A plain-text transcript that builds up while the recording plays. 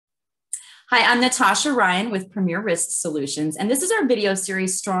Hi, I'm Natasha Ryan with Premier Risk Solutions, and this is our video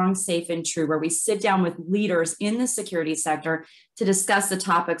series, Strong, Safe, and True, where we sit down with leaders in the security sector to discuss the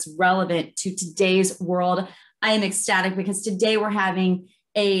topics relevant to today's world. I am ecstatic because today we're having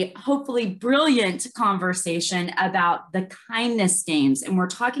a hopefully brilliant conversation about the kindness games, and we're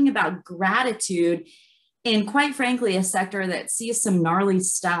talking about gratitude in, quite frankly, a sector that sees some gnarly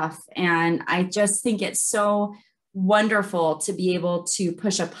stuff. And I just think it's so wonderful to be able to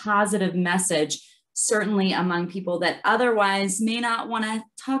push a positive message, certainly among people that otherwise may not want to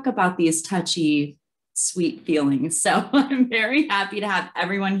talk about these touchy, sweet feelings. So I'm very happy to have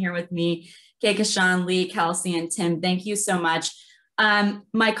everyone here with me. Kehkashan, Lee, Kelsey, and Tim, thank you so much.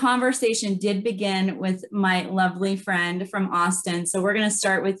 My conversation did begin with my lovely friend from Austin. So we're going to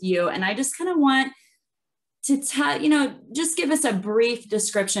start with you. And I just kind of want to tell, just give us a brief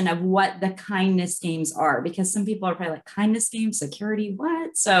description of what the kindness games are, because some people are probably like, kindness games, security,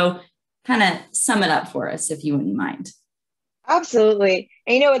 what? So kind of sum it up for us, if you wouldn't mind. Absolutely.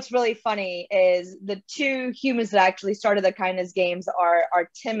 And what's really funny is the two humans that actually started the kindness games are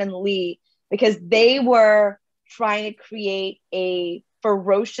Tim and Lee, because they were trying to create a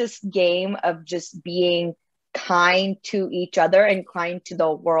ferocious game of just being kind to each other and kind to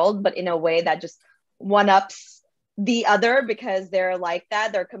the world, but in a way that just one-ups the other, because they're like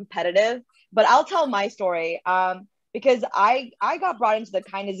that, they're competitive. But I'll tell my story because I got brought into the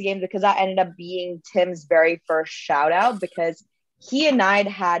kindness games because I ended up being Tim's very first shout out, because he and I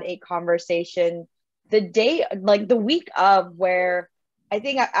had a conversation the week of, where I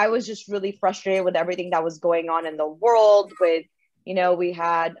think I was just really frustrated with everything that was going on in the world. With, we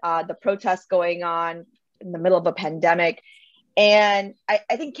had the protests going on in the middle of a pandemic. And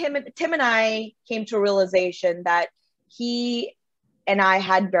I think Tim and I came to a realization that he and I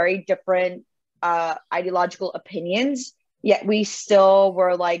had very different ideological opinions, yet we still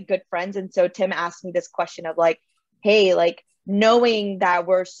were like good friends. And so Tim asked me this question of like, hey, like, knowing that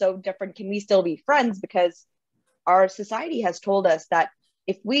we're so different, can we still be friends? Because our society has told us that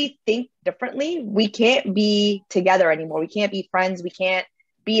if we think differently, we can't be together anymore. We can't be friends. We can't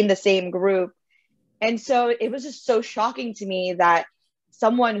be in the same group. And so it was just so shocking to me that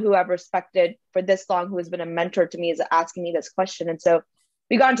someone who I've respected for this long, who has been a mentor to me, is asking me this question. And so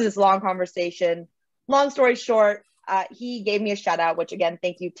we got into this long conversation. Long story short, he gave me a shout out, which again,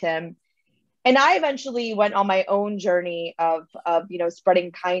 thank you, Tim. And I eventually went on my own journey of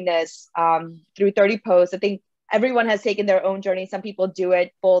spreading kindness through 30 posts. I think everyone has taken their own journey. Some people do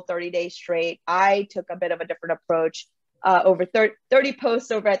it full 30 days straight. I took a bit of a different approach. Over 30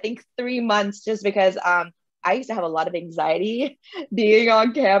 posts over, I think, 3 months, just because I used to have a lot of anxiety being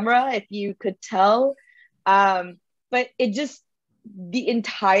on camera, if you could tell. But the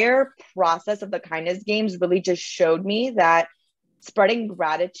entire process of the kindness games really just showed me that spreading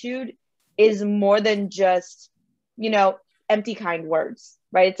gratitude is more than just, empty kind words,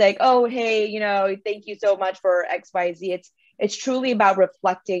 right? It's like, oh, hey, thank you so much for X, Y, Z. It's truly about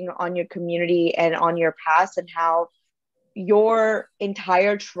reflecting on your community and on your past, and how your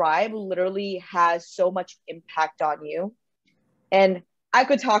entire tribe literally has so much impact on you. And I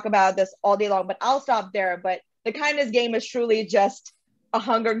could talk about this all day long, but I'll stop there. But the kindness game is truly just a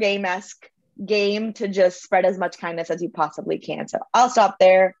Hunger Game-esque game to just spread as much kindness as you possibly can. So I'll stop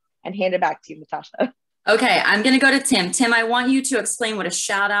there and hand it back to you, Natasha. Okay, I'm going to go to Tim. Tim, I want you to explain what a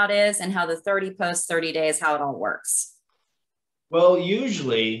shout out is and how the 30 posts, 30 days, how it all works. Well,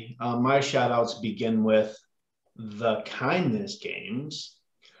 usually my shout outs begin with the kindness games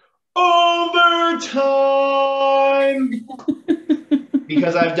overtime,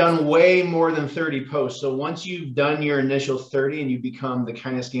 because I've done way more than 30 posts. So once you've done your initial 30 and you become the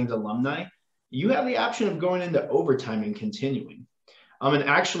kindness games alumni, you have the option of going into overtime and continuing. And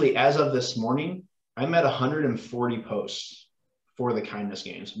actually, as of this morning, I'm at 140 posts for the kindness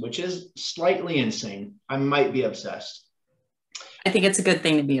games, which is slightly insane. I might be obsessed. I think it's a good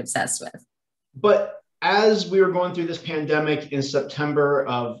thing to be obsessed with. But as we were going through this pandemic in September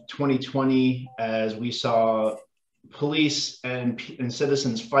of 2020, as we saw police and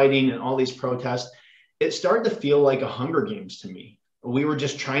citizens fighting and all these protests, it started to feel like a Hunger Games to me. We were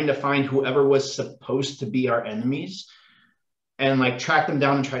just trying to find whoever was supposed to be our enemies and like track them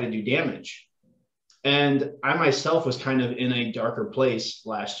down and try to do damage. And I myself was kind of in a darker place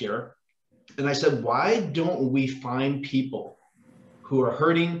last year. And I said, why don't we find people who are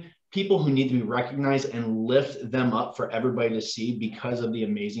hurting, people who need to be recognized, and lift them up for everybody to see because of the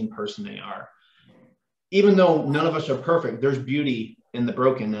amazing person they are? Even though none of us are perfect, there's beauty in the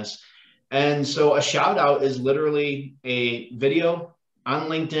brokenness. And so a shout out is literally a video on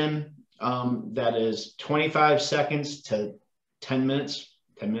LinkedIn that is 25 seconds to 10 minutes.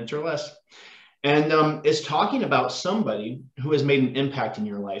 10 minutes or less. And it's talking about somebody who has made an impact in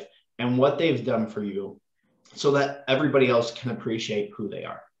your life and what they've done for you so that everybody else can appreciate who they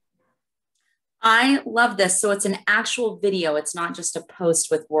are. I love this. So it's an actual video. It's not just a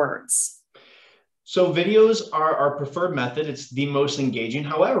post with words. So videos are our preferred method. It's the most engaging.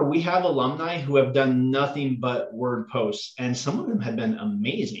 However, we have alumni who have done nothing but word posts, and some of them have been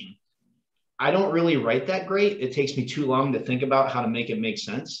amazing. I don't really write that great. It takes me too long to think about how to make it make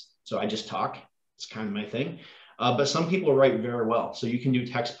sense. So I just talk. It's kind of my thing. But some people write very well. So you can do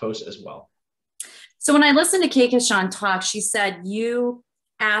text posts as well. So when I listened to Kehkashan talk, she said you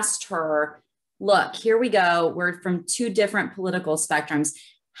asked her, look, here we go. We're from two different political spectrums.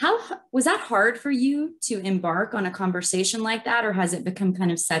 How was that hard for you to embark on a conversation like that? Or has it become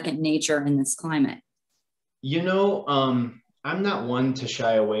kind of second nature in this climate? You know, I'm not one to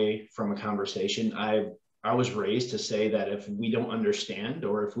shy away from a conversation. I was raised to say that if we don't understand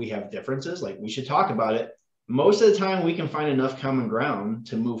or if we have differences, like we should talk about it. Most of the time we can find enough common ground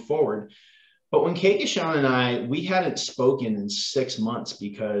to move forward. But when Kehkashan and I, we hadn't spoken in 6 months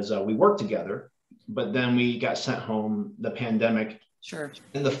because we worked together, but then we got sent home, the pandemic. Sure.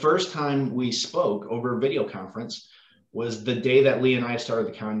 And the first time we spoke over a video conference was the day that Lee and I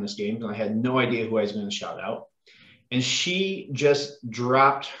started the Kindness Games, and I had no idea who I was going to shout out. And she just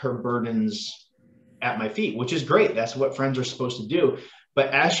dropped her burdens at my feet, which is great. That's what friends are supposed to do. But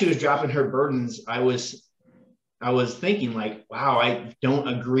as she was dropping her burdens, I was thinking like, wow, I don't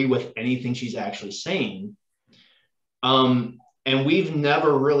agree with anything she's actually saying. And we've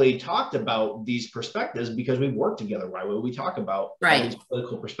never really talked about these perspectives because we've worked together. Why would we talk about these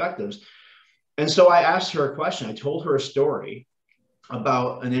political perspectives? And so I asked her a question. I told her a story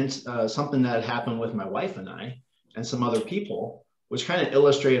about something that had happened with my wife and I and some other people, which kind of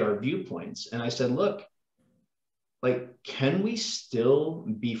illustrated our viewpoints. And I said, look, like, can we still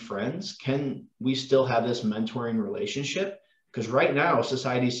be friends? Can we still have this mentoring relationship? Because right now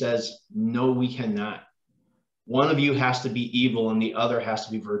society says, no, we cannot. One of you has to be evil and the other has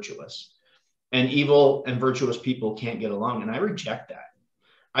to be virtuous. And evil and virtuous people can't get along. And I reject that.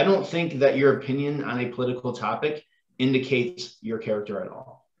 I don't think that your opinion on a political topic indicates your character at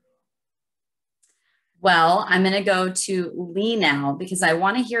all. Well, I'm going to go to Lee now because I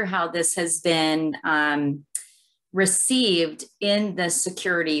want to hear how this has been received in the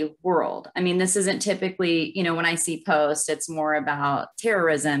security world. I mean, this isn't typically, you know, when I see posts, it's more about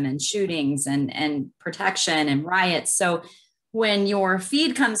terrorism and shootings and protection and riots. So when your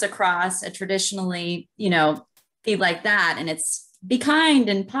feed comes across a traditionally, you know, feed like that, and it's be kind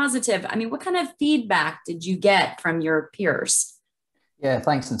and positive, I mean, what kind of feedback did you get from your peers? Yeah,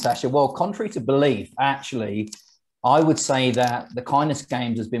 thanks, Natasha. Well, contrary to belief, actually, I would say that the Kindness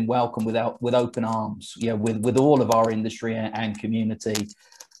Games has been welcomed with open arms, you know, with all of our industry and community.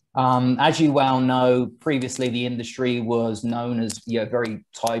 As you well know, previously the industry was known as, you know, very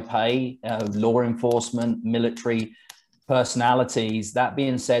type A, law enforcement, military personalities. That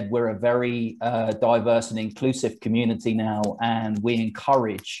being said, we're a very diverse and inclusive community now, and we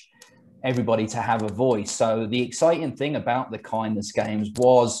encourage everybody to have a voice. So the exciting thing about the Kindness Games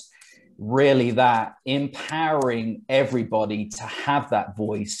was really that empowering everybody to have that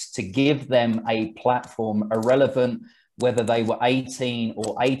voice, to give them a platform, irrelevant whether they were 18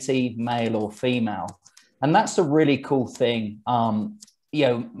 or 80, male or female. And that's a really cool thing. You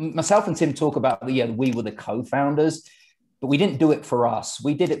know, myself and Tim talk about we were the co-founders, but we didn't do it for us.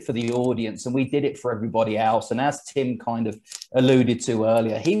 We did it for the audience and we did it for everybody else. And as Tim kind of alluded to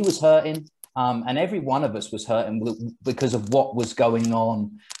earlier, he was hurting. And every one of us was hurting because of what was going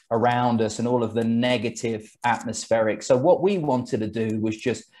on around us and all of the negative atmospheric. So what we wanted to do was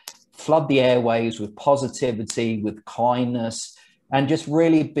just flood the airwaves with positivity, with kindness, and just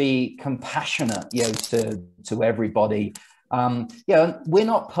really be compassionate, you know, to everybody. You know, we're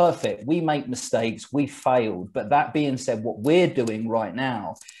not perfect. We make mistakes. We failed. But that being said, what we're doing right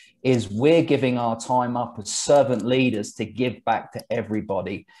now is we're giving our time up as servant leaders to give back to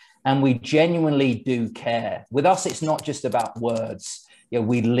everybody. And we genuinely do care. With us, it's not just about words. You know,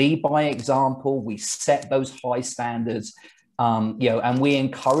 we lead by example. We set those high standards, you know, and we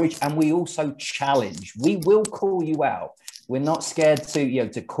encourage and we also challenge. We will call you out. We're not scared to, you know,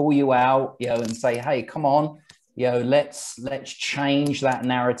 to call you out, you know, and say, hey, come on, you know, let's change that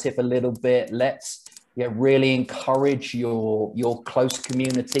narrative a little bit. Let's, you know, really encourage your close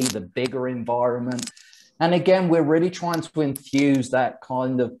community, the bigger environment. And again, we're really trying to infuse that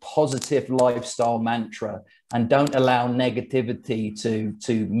kind of positive lifestyle mantra and don't allow negativity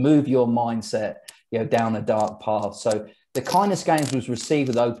to move your mindset, you know, down a dark path. So the Kindness Games was received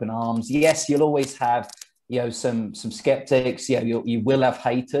with open arms. Yes, you'll always have, some skeptics, you will have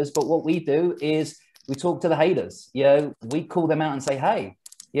haters, but what we do is we talk to the haters, we call them out and say, hey,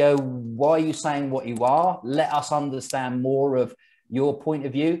 why are you saying what you are? Let us understand more of your point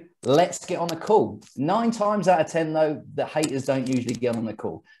of view. Let's get on a call. 9 times out of 10, though, the haters don't usually get on the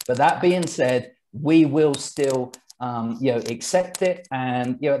call. But that being said, we will still, accept it.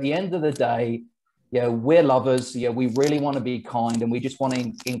 And, at the end of the day, we're lovers. We really want to be kind, and we just want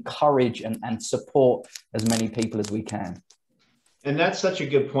to encourage and support as many people as we can. And that's such a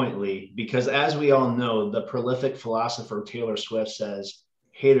good point, Lee, because as we all know, the prolific philosopher Taylor Swift says,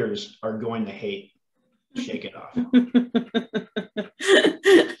 haters are going to hate. Shake it off.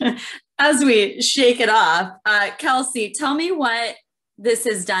 As we shake it off, Kelsey, tell me what this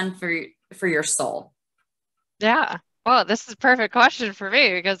has done for your soul. Yeah. Well, this is a perfect question for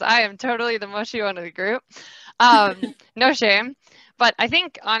me because I am totally the mushy one of the group. No shame. But I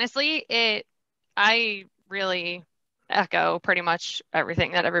think, honestly, I really echo pretty much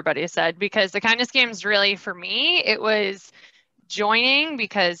everything that everybody said, because the kindness games really, for me, it was joining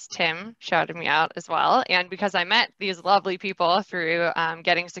because Tim shouted me out as well, and because I met these lovely people through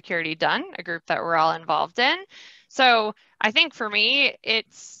Getting Security Done, a group that we're all involved in. So I think for me,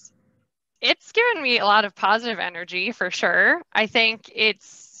 it's given me a lot of positive energy for sure. I think it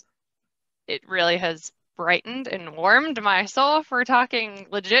really has brightened and warmed my soul, if we're talking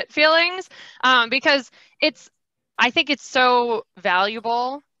legit feelings, because I think it's so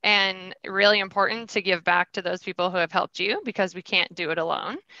valuable and really important to give back to those people who have helped you, because we can't do it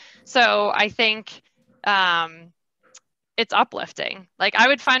alone. So I think it's uplifting. Like, I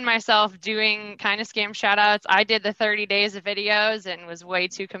would find myself doing kindness game shout outs. I did the 30 days of videos and was way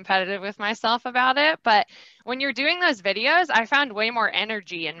too competitive with myself about it. But when you're doing those videos, I found way more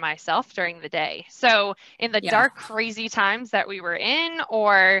energy in myself during the day. So in the dark, crazy times that we were in,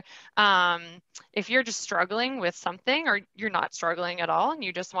 or if you're just struggling with something, or you're not struggling at all and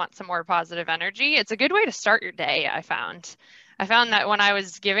you just want some more positive energy, it's a good way to start your day. I found that when I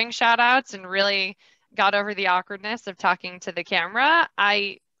was giving shout outs and really got over the awkwardness of talking to the camera,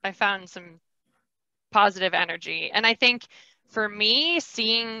 I found some positive energy. And I think for me,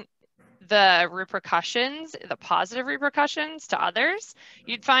 seeing the repercussions, the positive repercussions to others,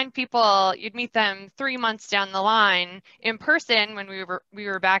 you'd meet them 3 months down the line in person when we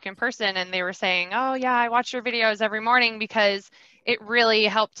were back in person, and they were saying, oh yeah, I watch your videos every morning because it really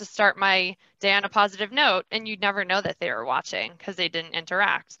helped to start my day on a positive note. And you'd never know that they were watching because they didn't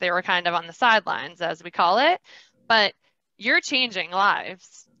interact. They were kind of on the sidelines, as we call it, but you're changing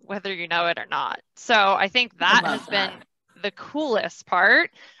lives, whether you know it or not. So I think that has been the coolest part,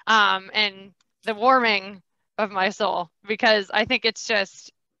 and the warming of my soul, because I think it's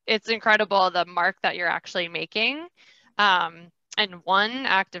incredible the mark that you're actually making. And one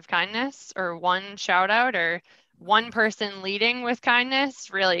act of kindness, or one shout out, or one person leading with kindness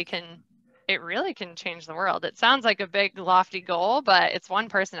really can change the world. It sounds like a big lofty goal, but it's one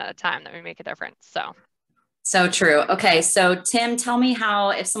person at a time that we make a difference. So true. Okay. So Tim, tell me how,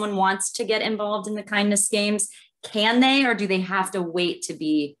 if someone wants to get involved in the kindness games, can they, or do they have to wait to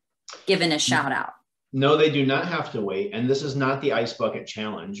be given a shout out? No, they do not have to wait. And this is not the Ice Bucket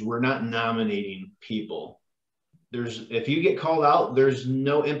Challenge. We're not nominating people. If you get called out, there's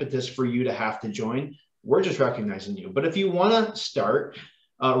no impetus for you to have to join. We're just recognizing you. But if you want to start,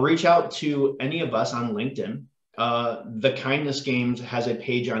 reach out to any of us on LinkedIn. The Kindness Games has a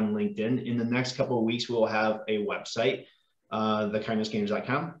page on LinkedIn. In the next couple of weeks, we will have a website,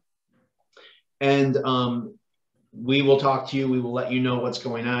 thekindnessgames.com. And we will talk to you. We will let you know what's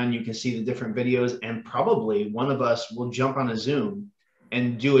going on. You can see the different videos, and probably one of us will jump on a Zoom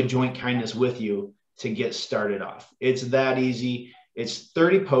and do a joint kindness with you to get started off. It's that easy. It's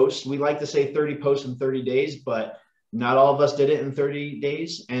 30 posts. We like to say 30 posts in 30 days, but not all of us did it in 30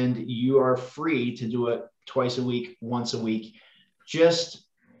 days. And you are free to do it twice a week, once a week. Just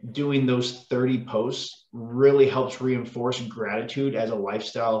doing those 30 posts really helps reinforce gratitude as a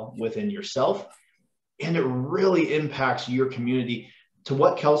lifestyle within yourself. And it really impacts your community. To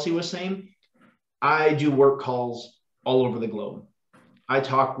what Kelsey was saying, I do work calls all over the globe. I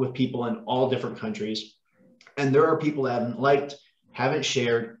talk with people in all different countries, and there are people that haven't liked, haven't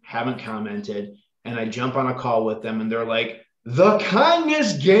shared, haven't commented, and I jump on a call with them and they're like, the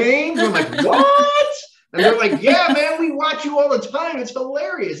kindness games. I'm like, what? And they're like, yeah, man, we watch you all the time. It's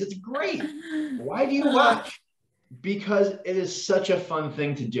hilarious. It's great. Why do you watch? Because it is such a fun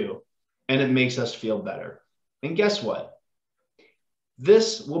thing to do, and it makes us feel better. And guess what?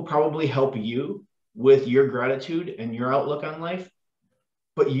 This will probably help you with your gratitude and your outlook on life,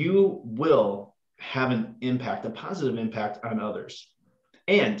 but you will have an impact, a positive impact on others.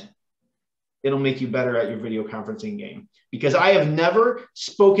 And it'll make you better at your video conferencing game, because I have never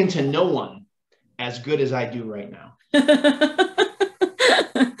spoken to no one as good as I do right now.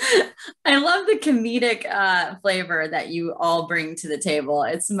 I love the comedic flavor that you all bring to the table.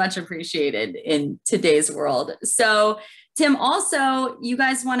 It's much appreciated in today's world. So Tim, also, you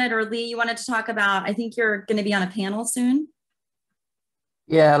guys wanted, or Lee, you wanted to talk about, I think you're going to be on a panel soon.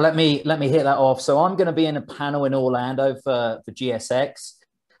 Yeah, let me hit that off. So I'm going to be in a panel in Orlando for GSX.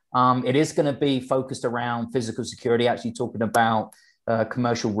 It is going to be focused around physical security, actually talking about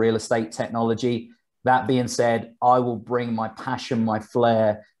commercial real estate technology. That being said, I will bring my passion, my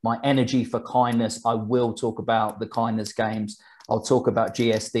flair, my energy for kindness. I will talk about the kindness games. I'll talk about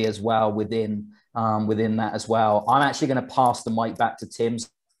GSD as well within that as well. I'm actually going to pass the mic back to Tim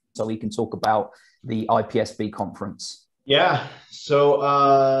so he can talk about the IPSB conference. Yeah,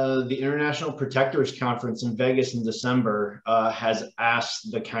 so the International Protectors Conference in Vegas in December has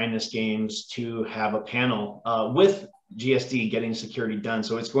asked the Kindness Games to have a panel with GSD getting security done.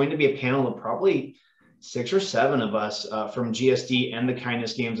 So it's going to be a panel of probably 6 or 7 of us from GSD and the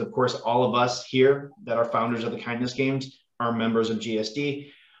Kindness Games. Of course, all of us here that are founders of the Kindness Games are members of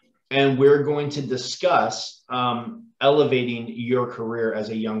GSD. And we're going to discuss elevating your career as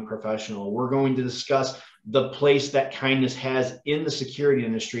a young professional. We're going to discuss the place that kindness has in the security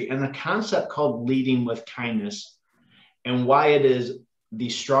industry and the concept called leading with kindness, and why it is the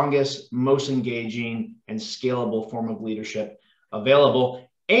strongest, most engaging, and scalable form of leadership available.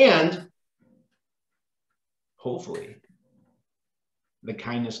 And hopefully the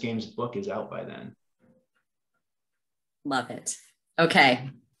Kindness Games book is out by then. Love it.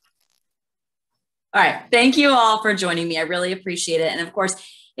 Okay. All right. Thank you all for joining me. I really appreciate it. And of course,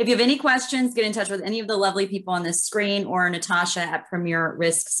 if you have any questions, get in touch with any of the lovely people on this screen or Natasha at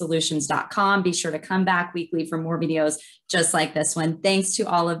premierrisksolutions.com. Be sure to come back weekly for more videos just like this one. Thanks to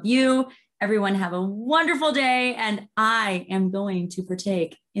all of you. Everyone have a wonderful day. And I am going to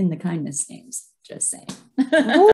partake in the Kindness Games. Just saying.